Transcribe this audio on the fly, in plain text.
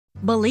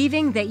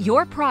Believing that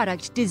your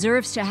product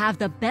deserves to have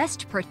the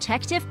best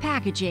protective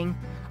packaging,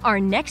 our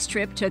next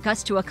trip took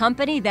us to a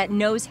company that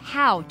knows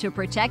how to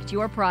protect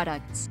your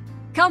products.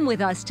 Come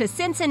with us to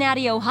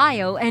Cincinnati,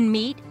 Ohio and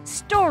meet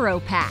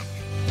Storopack.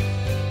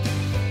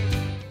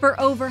 For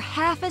over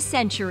half a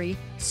century,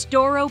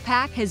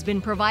 Storopack has been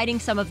providing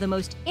some of the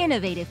most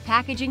innovative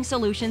packaging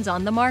solutions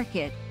on the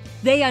market.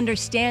 They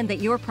understand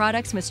that your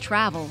products must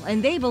travel,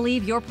 and they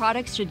believe your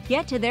products should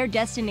get to their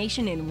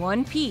destination in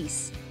one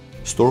piece.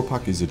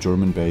 Storopack is a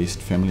German-based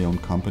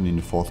family-owned company in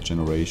the fourth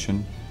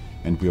generation,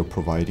 and we are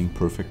providing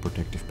perfect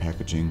protective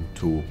packaging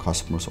to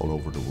customers all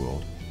over the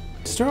world.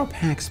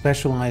 Storopack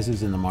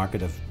specializes in the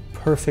market of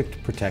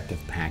perfect protective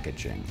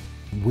packaging.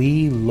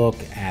 We look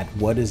at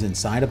what is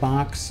inside a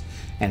box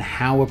and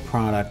how a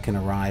product can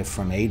arrive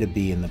from A to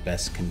B in the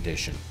best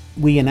condition.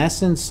 We, in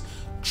essence,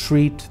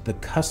 treat the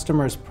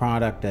customer's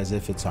product as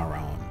if it's our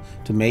own,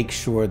 to make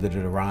sure that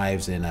it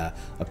arrives in a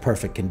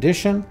perfect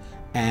condition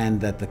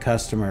and that the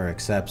customer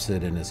accepts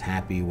it and is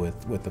happy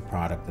with the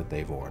product that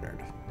they've ordered.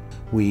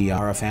 We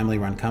are a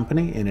family-run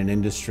company in an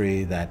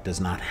industry that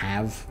does not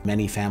have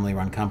many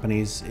family-run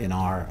companies in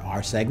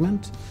our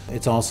segment.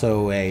 It's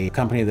also a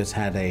company that's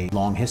had a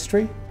long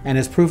history and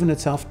has proven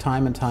itself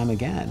time and time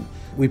again.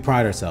 We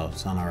pride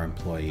ourselves on our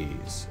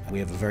employees. We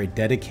have a very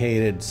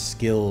dedicated,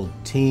 skilled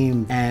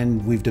team,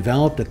 and we've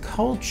developed a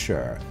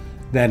culture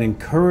that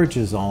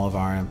encourages all of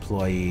our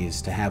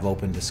employees to have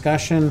open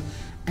discussion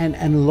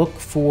and look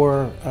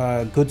for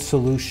good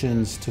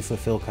solutions to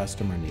fulfill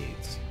customer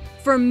needs.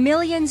 For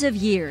millions of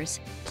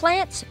years,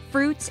 plants,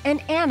 fruits,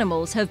 and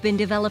animals have been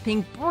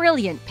developing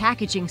brilliant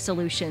packaging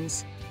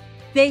solutions.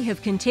 They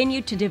have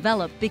continued to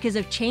develop because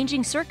of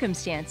changing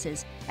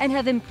circumstances and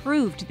have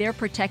improved their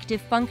protective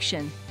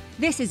function.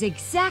 This is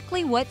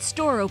exactly what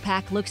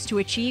Storopack looks to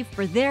achieve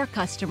for their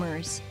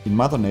customers. In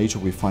Mother Nature,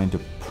 we find a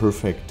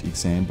perfect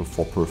example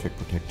for perfect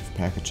protective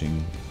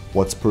packaging.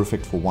 What's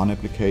perfect for one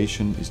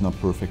application is not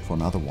perfect for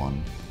another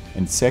one.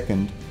 And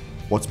second,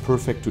 what's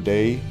perfect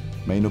today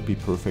may not be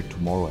perfect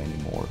tomorrow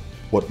anymore.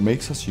 What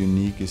makes us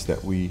unique is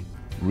that we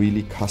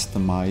really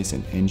customize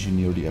and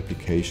engineer the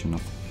application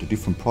of the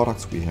different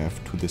products we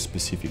have to the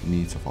specific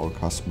needs of our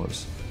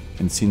customers.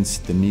 And since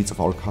the needs of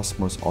our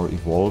customers are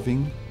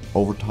evolving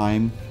over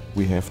time,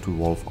 we have to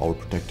evolve our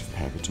protective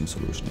packaging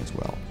solution as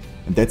well.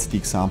 And that's the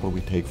example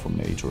we take from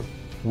nature.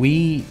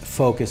 We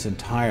focus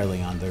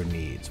entirely on their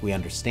needs. We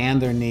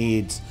understand their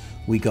needs.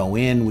 We go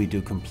in, we do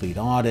complete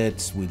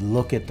audits, we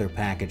look at their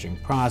packaging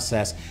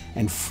process,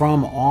 and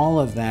from all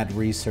of that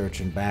research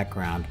and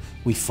background,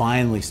 we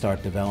finally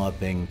start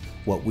developing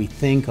what we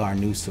think are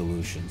new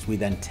solutions. We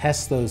then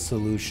test those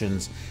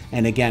solutions,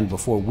 and again,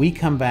 before we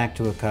come back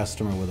to a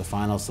customer with a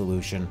final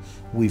solution,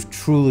 we've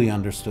truly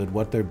understood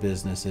what their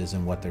business is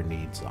and what their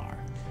needs are.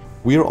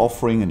 We are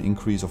offering an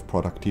increase of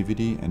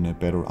productivity and a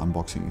better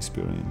unboxing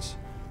experience.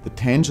 The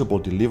tangible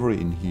delivery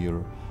in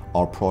here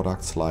are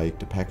products like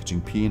the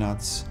packaging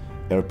peanuts,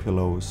 air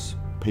pillows,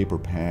 paper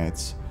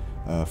pads,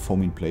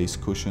 foam in place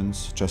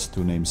cushions, just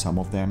to name some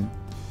of them.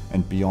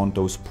 And beyond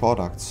those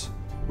products,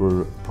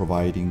 we're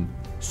providing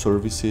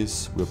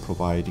services, we're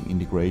providing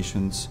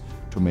integrations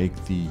to make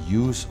the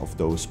use of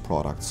those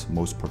products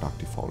most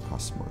productive for our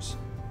customers.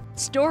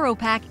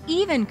 Storopack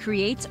even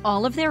creates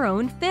all of their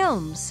own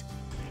films.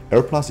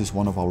 AirPlus is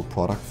one of our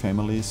product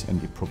families,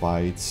 and it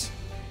provides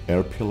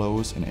air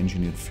pillows and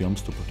engineered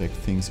films to protect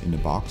things in the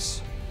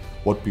box.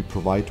 What we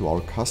provide to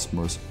our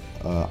customers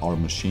are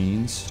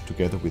machines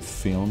together with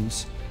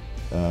films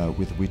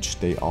with which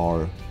they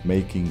are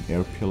making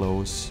air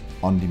pillows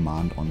on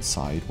demand on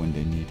site when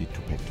they need it to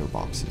pack their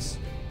boxes.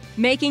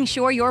 Making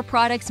sure your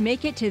products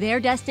make it to their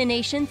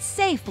destination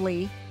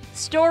safely,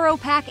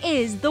 Storopack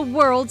is the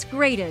world's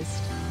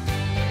greatest.